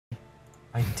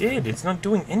I did. It's not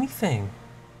doing anything.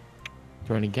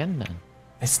 Throw it again then.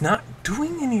 It's not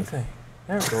doing anything.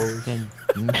 There it goes. Then,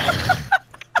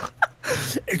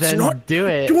 It's then not do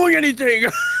it. doing anything.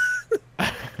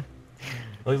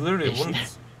 Like literally, it wouldn't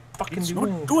fucking It's do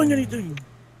not doing anything.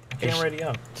 I can't ready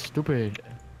up. Stupid.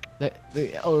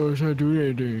 Oh, it's not doing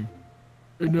anything.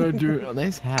 It's not doing. Oh,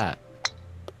 nice hat.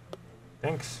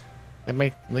 Thanks.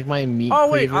 Like my meat. Oh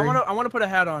wait, flavor. I wanna put a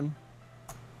hat on.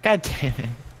 God damn it.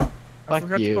 I Fuck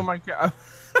forgot you. to put my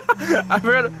I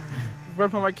forgot to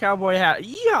put my cowboy hat.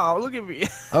 Yeah, look at me.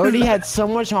 I already had so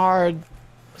much of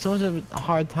a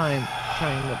hard time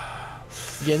trying to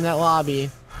get in that lobby,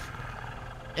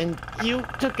 and you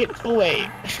took it away.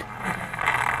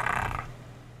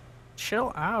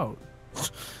 Chill out.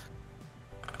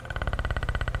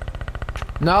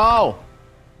 No,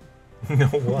 No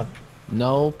what?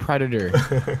 no predator,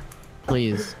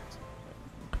 please.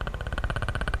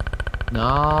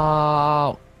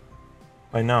 No,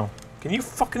 I know. Can you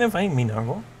fucking invite me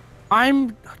now?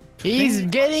 I'm. he's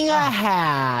getting a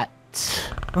hat.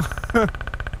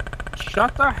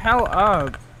 Shut the hell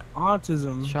up.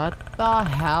 Autism. Shut the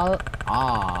hell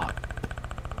up.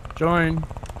 Join.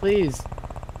 Please,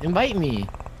 invite me.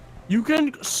 You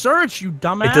can search, you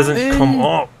dumbass. It doesn't come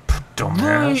up,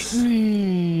 dumbass. Invite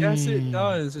me. Yes, it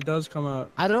does. It does come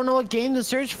up. I don't know what game to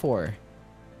search for.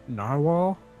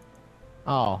 Narwhal.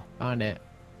 Oh, found it.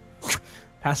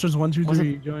 Passwords 1, 2, Was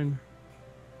 3. Join.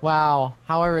 Wow,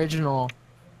 how original.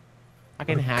 I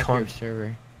can What a hack your cunt.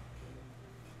 server.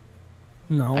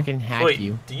 No. I can hack Wait,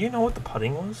 you. do you know what the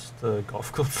putting was? The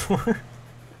golf club for?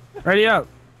 Ready up.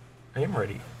 I am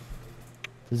ready.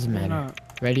 Doesn't Why matter. not?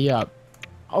 Ready up.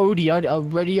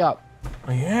 Odie, ready up.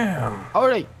 I am.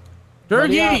 Odie.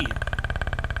 Dirty. Ready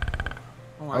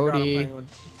Oh my god. I'm Odie. playing with...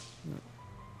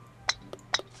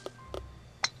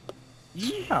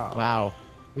 Yeah. Wow,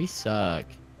 we suck.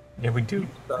 Yeah, we do.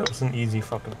 That was an easy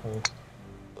fucking hole.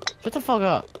 Shut the fuck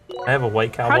up. I have a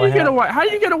white cowboy How do you get hat. a white? How do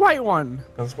you get a white one?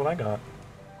 That's what I got.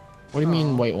 What do you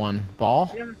mean, wait one? Ball?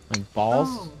 Yeah. Like balls?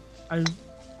 Oh, I...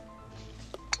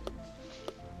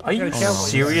 Are you gotta kill him.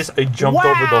 serious? I jumped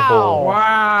over the hole.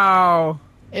 Wow.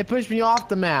 It pushed me off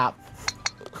the map.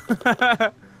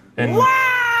 And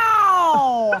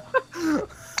Wow!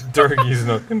 Durkey's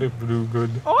not gonna do good.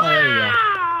 There you go.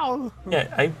 Wow.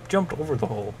 Yeah, I jumped over the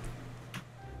hole.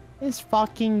 This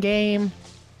fucking game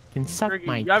can suck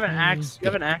my. You have an tiny axe. You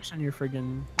have dick. an axe on your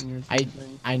friggin'.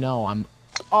 I know. I'm.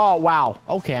 Oh wow.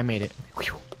 Okay, I made it.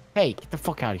 Whew. Hey, get the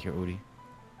fuck out of here, Odie.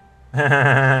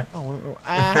 Oh,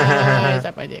 is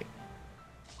that my dick?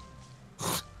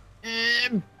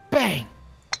 Bang.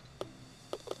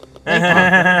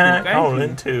 Oh,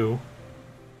 then two.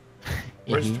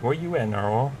 Idiot. Where you at,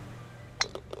 Narwhal?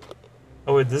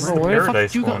 Oh, wait, this is Bro, the where the fuck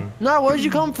paradise did you one. come? No, where'd you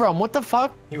come from? What the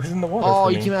fuck? He was in the water Oh,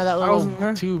 for you me. came out of that I was little in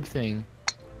there. tube thing.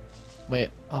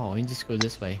 Wait. Oh, we just go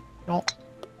this way. No.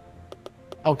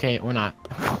 Okay, we're not.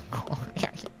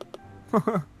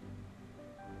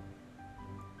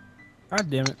 God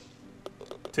damn it.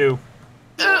 Two.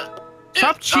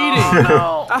 Stop cheating.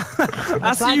 No. I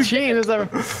That's see not you cheating. There's a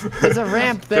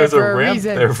ramp there There's for a ramp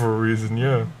reason. there for a reason,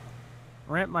 yeah.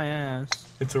 ramp my ass.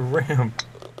 It's a ramp.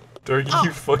 Durkey,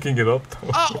 you fucking it up,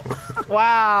 though. Oh.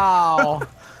 Wow.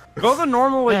 Go the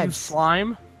normal way, you That's-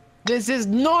 slime. This is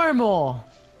normal.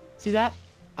 See that?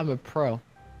 I'm a pro.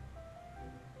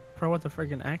 Pro, what the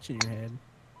friggin' action you had.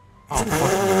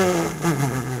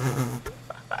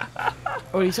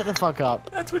 Oh, you shut the fuck up.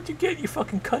 That's what you get, you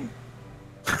fucking cunt.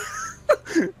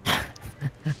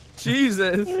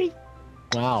 Jesus.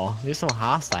 Wow, you're so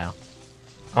hostile.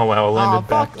 Oh, wow, I Oh, landed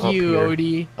back fuck up you, here.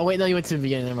 Odie. Oh, wait, no, you went to the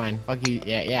beginning. Never mind. Fuck you.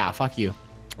 Yeah, fuck you.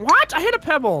 What? I hit a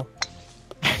pebble.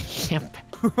 Yep.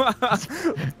 What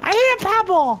I hit a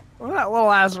pebble. that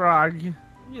little ass rock?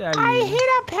 Get out of I here. hit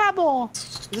a pebble.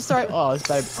 Is this the right? Oh, it's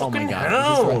better. Oh my Fucking god. Is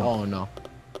this the right? hell. Oh no.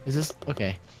 Is this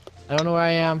okay? I don't know where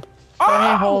I am. Oh! Oh,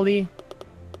 hey, Holy.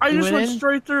 I You just went went in?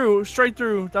 straight through. Straight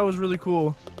through. That was really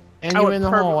cool. And I you went in the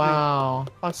hole. perfectly. Wow.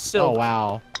 Fuck. Silk. Oh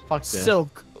wow. Fuck this.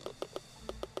 Silk.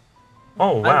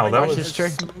 Oh, wow, that watched was... this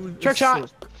trick. Smooth as Trick shot.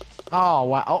 silk. Oh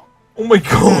wow. Oh. Oh my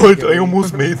god, I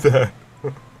almost made that.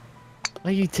 No,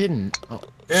 you didn't. Oh.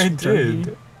 Yeah, I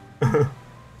did.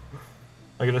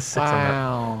 I got a 6 on that.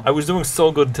 Wow. I was doing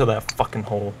so good until that fucking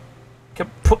hole. Kept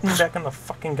putting me back on the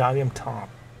fucking goddamn top.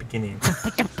 Beginning.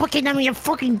 Put the fucking on your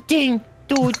fucking thing,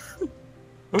 dude.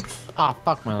 Oops. Oh,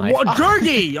 fuck my life. What?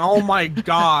 Dirty! Oh my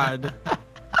god.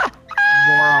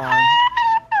 Moron.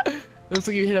 Looks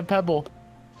like you hit a pebble.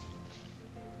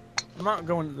 I'm not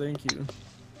going to thank you.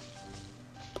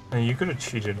 And you could have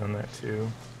cheated on that too.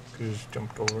 Could have just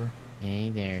jumped over. Hey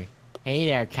there. Hey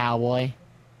there, cowboy.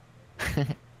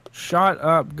 Shut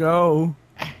up, go.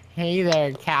 Hey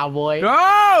there, cowboy.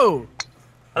 Go!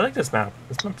 I like this map.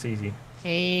 This map's easy.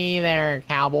 Hey there,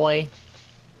 cowboy.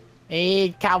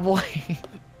 Hey, cowboy.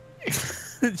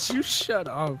 You shut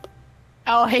up.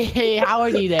 Oh, hey,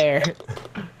 howdy there.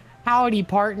 Howdy,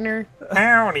 partner.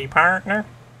 Howdy, partner.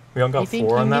 We all You got think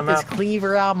 4 you on that get this map.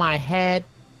 cleaver out of my head?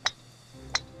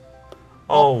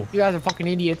 Oh. You guys are fucking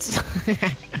idiots.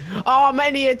 Oh, I'm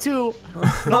an idiot too.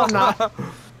 No, I'm not.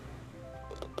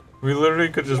 We literally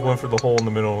could just went for the hole in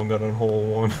the middle and got on hole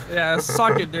 1. Yeah,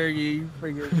 suck it, there, you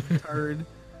friggin' turd.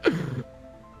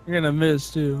 You're gonna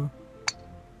miss too.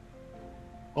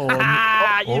 Oh,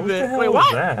 Ah, What you the missed. hell Wait, was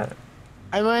what? that?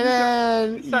 I went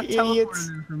in, Stop you idiots.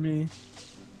 teleporting for me.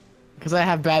 Because I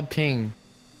have bad ping,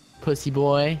 pussy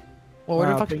boy. Well, where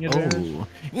Wow, the fuck? ping advantage. Oh,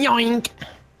 yoink.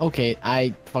 Okay,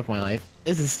 I fuck my life.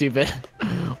 This is stupid.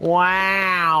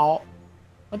 Wow.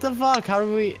 What the fuck? How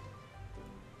do we?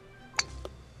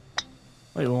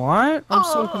 Wait, what? I'm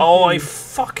so confused. Oh, I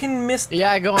fucking missed.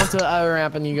 Yeah, I go onto the other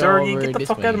ramp and you go Dirty, over get the this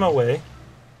fuck way. out of my way.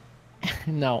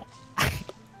 No.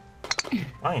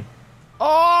 Fine.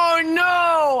 Oh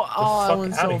no! Oh, I fuck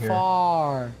went outta so here.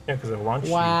 far. Yeah, because I launched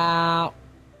you. Wow.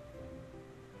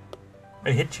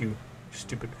 I hit you, you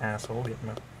stupid asshole. Get in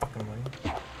my fucking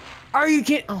way. Are you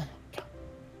kidding? Oh my god.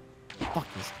 Fuck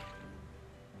this.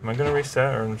 Am I gonna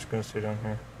reset or I'm just gonna stay down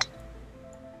here?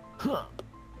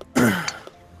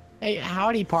 Hey,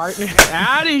 howdy, partner.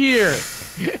 Out of here!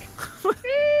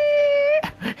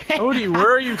 Odie,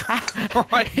 where are you?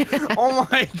 Oh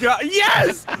my god!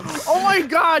 Yes! Oh my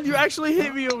god! You actually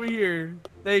hit me over here.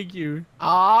 Thank you.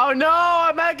 Oh no!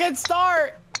 I'm at a good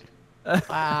start.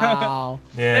 Wow.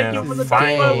 Yeah, you for the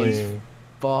finally.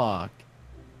 Fuck.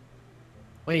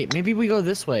 Wait, maybe we go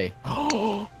this way.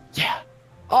 Oh yeah.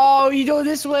 Oh, you go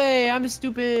this way. I'm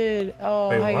stupid. Oh,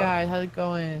 Wait, hi what? guys. How's it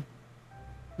going?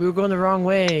 We were going the wrong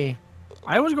way.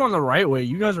 I was going the right way.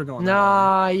 You guys were going. the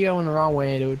wrong way. Nah, you going the wrong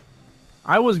way, dude.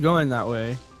 I was going that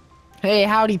way. Hey,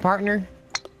 howdy, partner.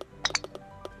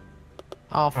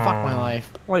 Oh, fuck my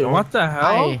life. Wait, Don't- what the hell?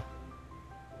 Hi.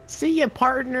 See ya,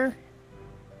 partner.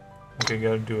 Okay, you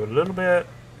gotta do a little bit,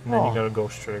 and then Oh. you gotta go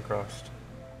straight across.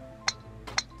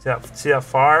 See that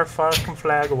far fucking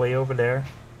flag way over there?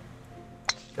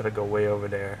 Gotta go way over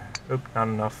there. Oop, not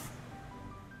enough.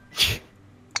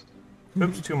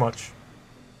 Oops, too much.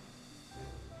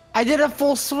 I did a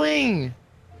full swing.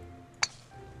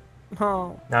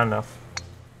 Oh. Not enough.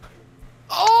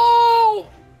 Oh!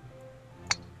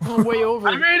 Oh, way I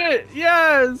over. made it!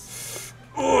 Yes!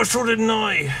 Oh, so didn't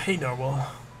I. Hey, Narwhal.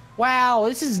 Wow,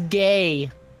 this is gay.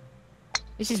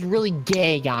 This is really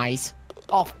gay, guys.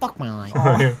 Oh, fuck my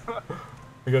life.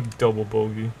 We got double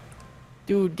bogey.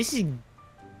 Dude, this is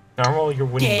Narwhal, you're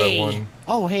winning gay. by 1.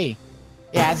 Oh, hey.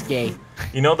 Yeah, that's gay.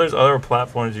 You know there's other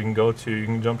platforms you can go to. You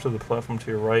can jump to the platform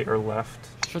to your right or left.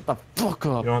 Shut the fuck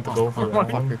up. You don't have to go for that one.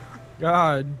 motherfucker.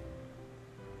 God.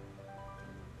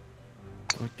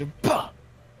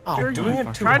 Oh, You're doing it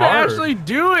motherfucker. too Try to hard. actually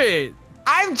do it!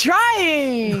 I'm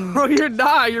trying! No, you're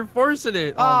not. You're forcing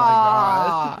it. Oh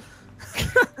Ah.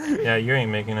 Yeah, you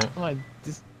ain't making it. Oh,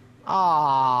 just...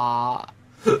 Ah.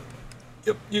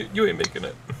 Yep, you ain't making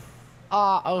it.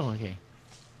 Oh, okay.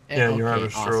 Yeah, you're out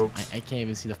of awesome. strokes. I can't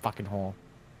even see the fucking hole.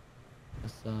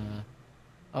 Just,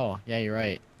 oh, yeah, you're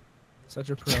right. my god. Such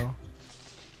a pro.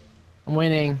 I'm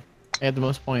winning. I have the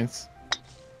most points.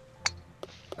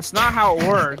 That's not how it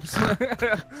works.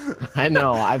 I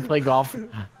know. I played golf.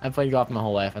 I played golf my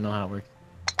whole life. I know how it works.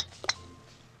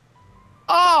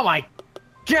 Oh my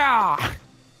god!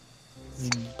 This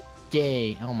is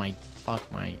gay. Oh my fuck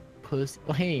my pussy.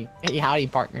 Oh, hey, howdy,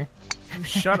 partner.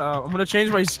 Shut up. I'm gonna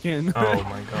change my skin. Oh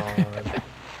my god.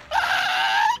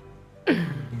 You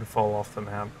can fall off the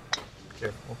map.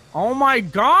 Careful. Oh my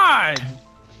god!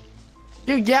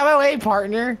 Dude, get out of my way,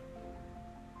 partner.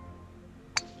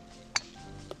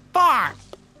 Fuck!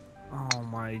 Oh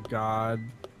my god.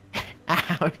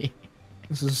 Howdy.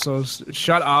 This is so.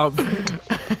 Shut up.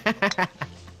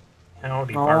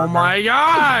 Howdy, Oh partner. my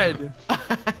god!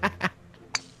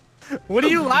 What are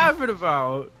you laughing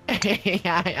about?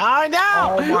 Oh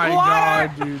no! Oh my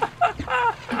What? god, dude.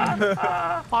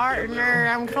 Partner,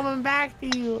 I'm coming back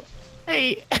to you.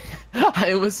 Hey,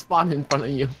 I was spawned in front of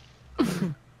you.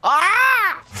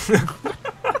 Ah!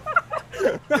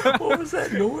 What was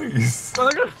that noise? Oh,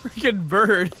 look at a freaking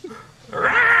bird.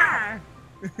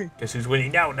 Guess who's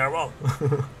winning now, Narwhal?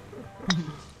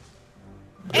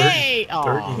 Hey! Dirty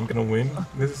Oh, ain't gonna win.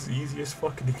 This is easy as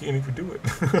fuck and he can't even do it.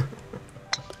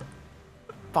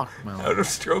 fuck my life. Out of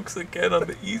strokes again on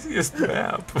the easiest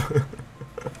map.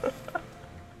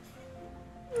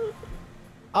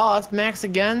 Oh, it's Max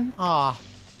again? Oh,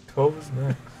 12 is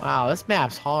next. Wow, this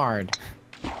map's hard.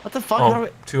 What the fuck? Oh,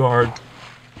 too hard.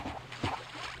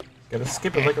 Gotta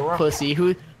skip it like a rock. Pussy.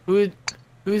 Who's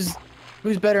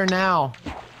better now?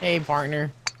 Hey,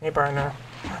 partner. Hey, partner.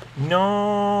 No.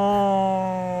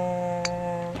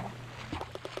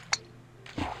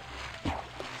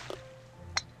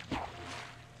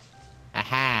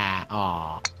 Aha.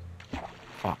 Aw.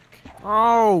 Fuck.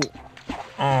 Oh.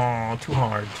 Oh, too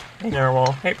hard. Hey,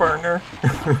 Narwhal. Hey, partner.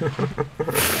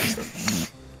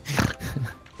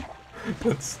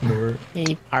 That's snort.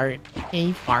 Hey, partner.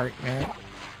 Hey, partner.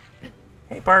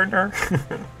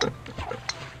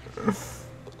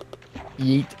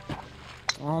 Yeet.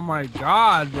 Oh my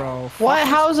god, bro. What? Fuck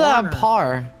How's this that corner.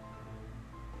 par?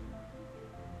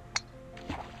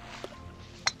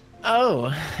 Oh,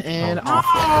 and Oh, off.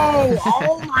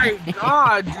 Oh my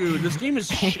god, dude. This game is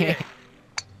shit.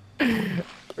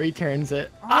 Returns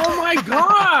it. Oh my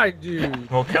god, dude.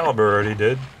 Well, Caliber already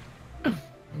did.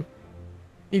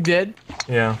 You did?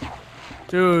 Yeah.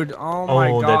 Dude, oh my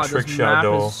Oh, that god. trick This shot, map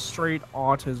though. is straight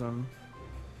autism.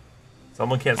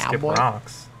 Someone can't skip Cowboy.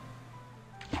 rocks.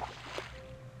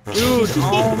 Dude,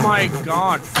 oh my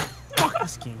god. Fuck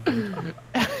this game.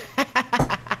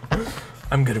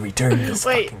 I'm gonna return this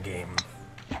Wait. fucking game.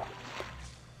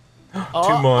 Oh,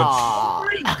 Too much. aw.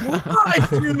 God,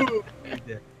 dude.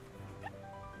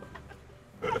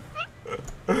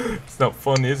 It's not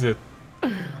fun, is it?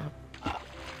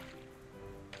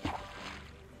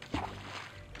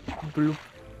 Bloop.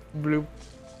 Bloop.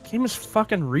 Game is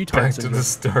fucking Back retards. to again. the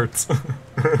start.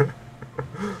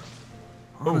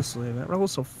 Honestly, that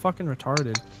rebel's so fucking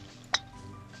retarded.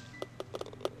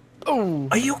 Oh.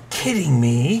 Are you kidding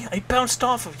me? I bounced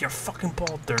off of your fucking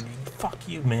ball, dirty. Fuck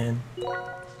you, man.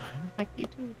 Fuck you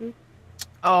too, dude.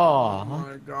 Oh Oh.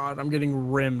 my god, I'm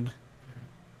getting rimmed.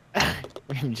 Rim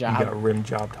You job. got rim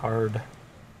jobbed hard.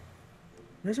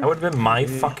 Where's That would have been my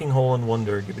Yeah. fucking hole in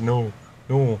wonder. No,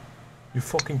 no, you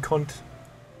fucking cunt.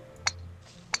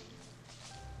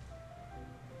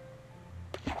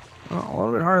 Oh, a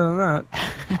little bit harder than that.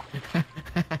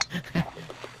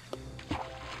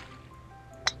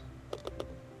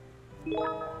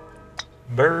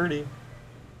 Birdie.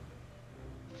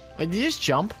 Wait, did you just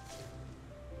jump?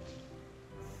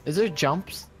 Is there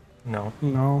jumps? No.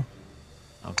 No.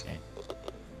 Okay.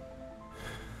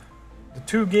 The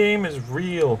 2 game is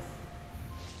real.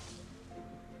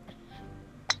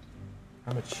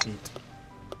 I'm a cheat.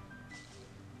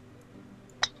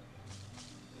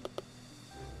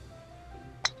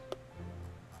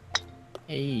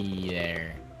 Hey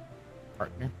there,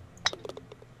 partner.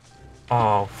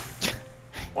 Oh.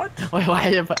 What? Wait, why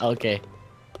did you put? Okay.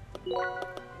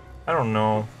 I don't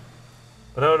know.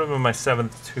 But that would have been my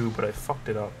 7th 2, but I fucked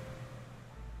it up.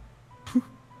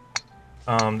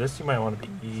 This you might want to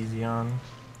be easy on.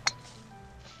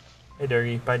 Hey,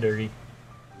 Dirty. Bye, Dirty.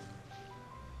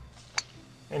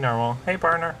 Hey, Narwhal. Hey,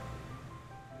 partner.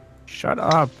 Shut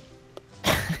up.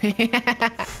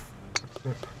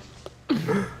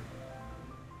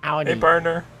 Howdy. Hey,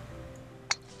 partner.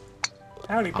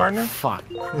 Howdy, Oh, partner. fuck.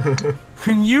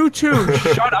 And you too,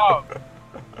 shut up.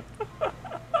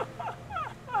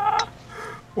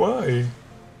 Why?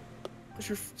 Because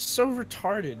you're so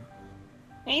retarded.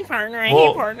 Hey partner. Well-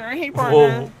 hey partner. Hey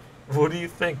Well, what do you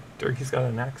think? Dirty's got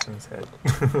an axe in his head.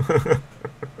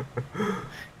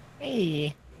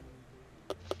 Hey.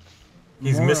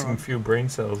 He's Moron. missing a few brain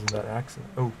cells in that accent.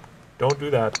 Oh, don't do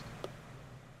that.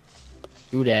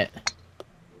 Do that.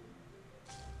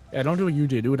 Yeah, don't do what you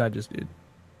did. Do what I just did.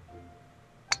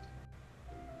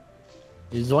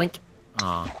 Zoink.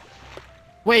 Aw.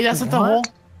 Wait, that's not the What? hole?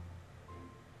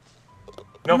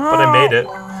 Nope, but I made it.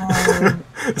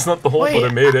 It's not the hole, Wait, but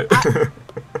I made it.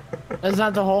 That's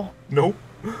not the hole? Nope.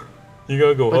 You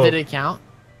gotta go But up. did it count?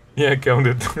 Yeah, it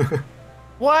counted.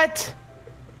 What?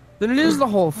 Then it is the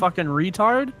whole fucking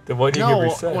retard. Then why do you get No,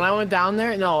 reset? when I went down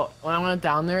there,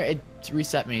 it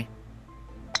reset me.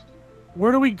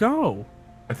 Where do we go?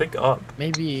 I think up.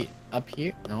 Maybe up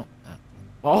here? No.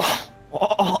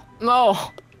 Oh, no.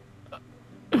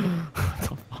 God,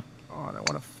 I want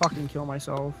to fucking kill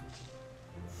myself.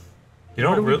 You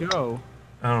Where don't do we really. go?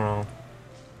 I don't know.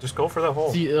 Just go for that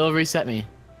hole. See, it'll reset me.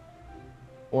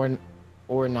 Or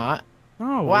not.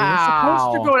 No, Wow. we're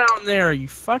supposed to go down there. You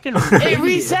fucking. It idiots.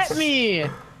 reset me.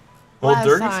 Well, last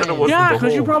Dirty said it time. wasn't Yeah, the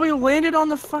because you hole. probably landed on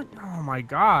the fuck. Oh my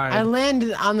god. I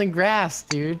landed on the grass,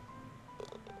 dude.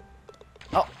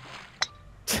 Oh,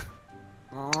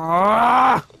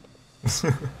 Ah!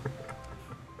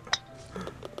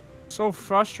 So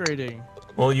frustrating.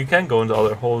 Well, you can go into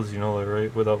other holes, you know that,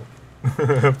 right? Without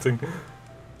having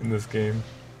in this game.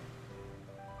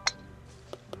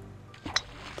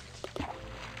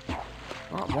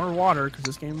 Oh, more water, because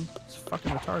this game is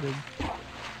fucking retarded.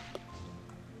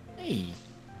 Hey.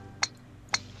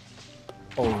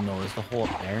 Oh no, there's a hole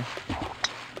up there.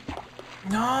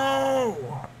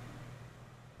 No!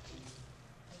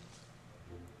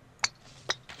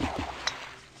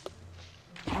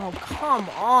 Oh, come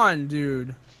on,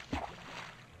 dude.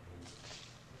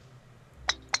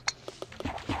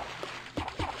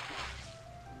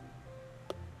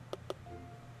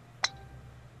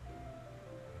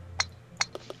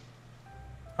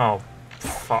 Oh,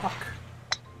 fuck.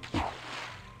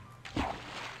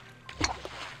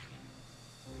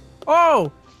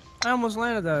 Oh! I almost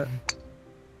landed that.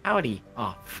 Howdy.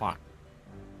 Oh, fuck.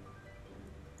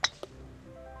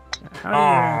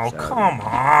 How do you Oh, come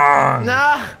on!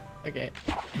 Nah! Okay.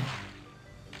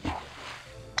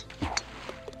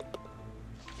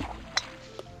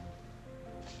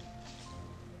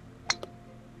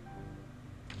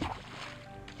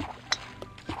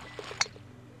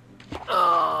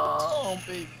 Oh,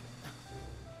 baby.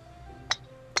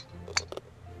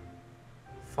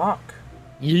 Fuck.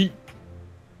 Yeet.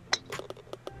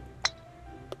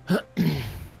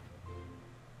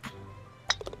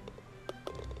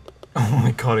 Oh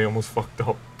my god, I almost fucked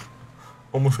up.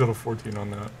 Almost got a 14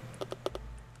 on that.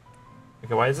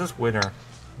 Okay, why is this winner?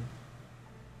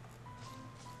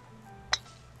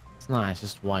 It's not, it's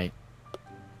just white.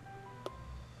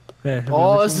 Okay,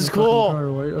 Oh, this is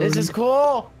cool! This is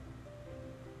cool!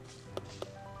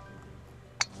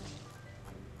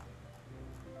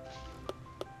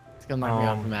 It's gonna knock me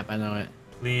off the map, I know it.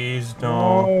 Please no.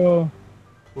 Oh.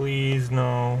 Please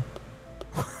no.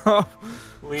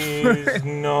 Please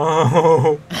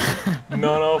no.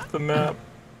 Not off the map.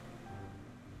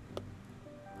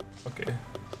 Okay,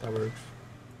 that works.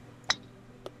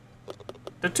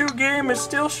 The 2 game is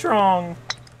still strong.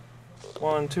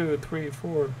 1, 2, 3,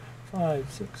 4,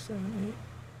 5, 6, 7,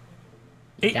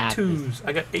 8. 8 got twos. this.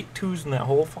 I got 8 twos in that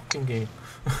whole fucking game.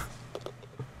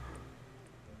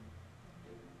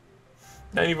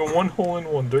 Not even one hole in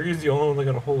one. Dirty's the only one that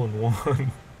got a hole in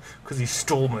one. Because he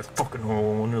stole my fucking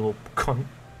hole in one, you little cunt.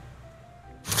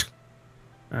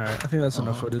 Alright, I think that's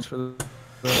enough footage for the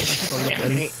I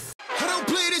I don't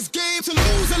play this game to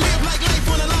lose.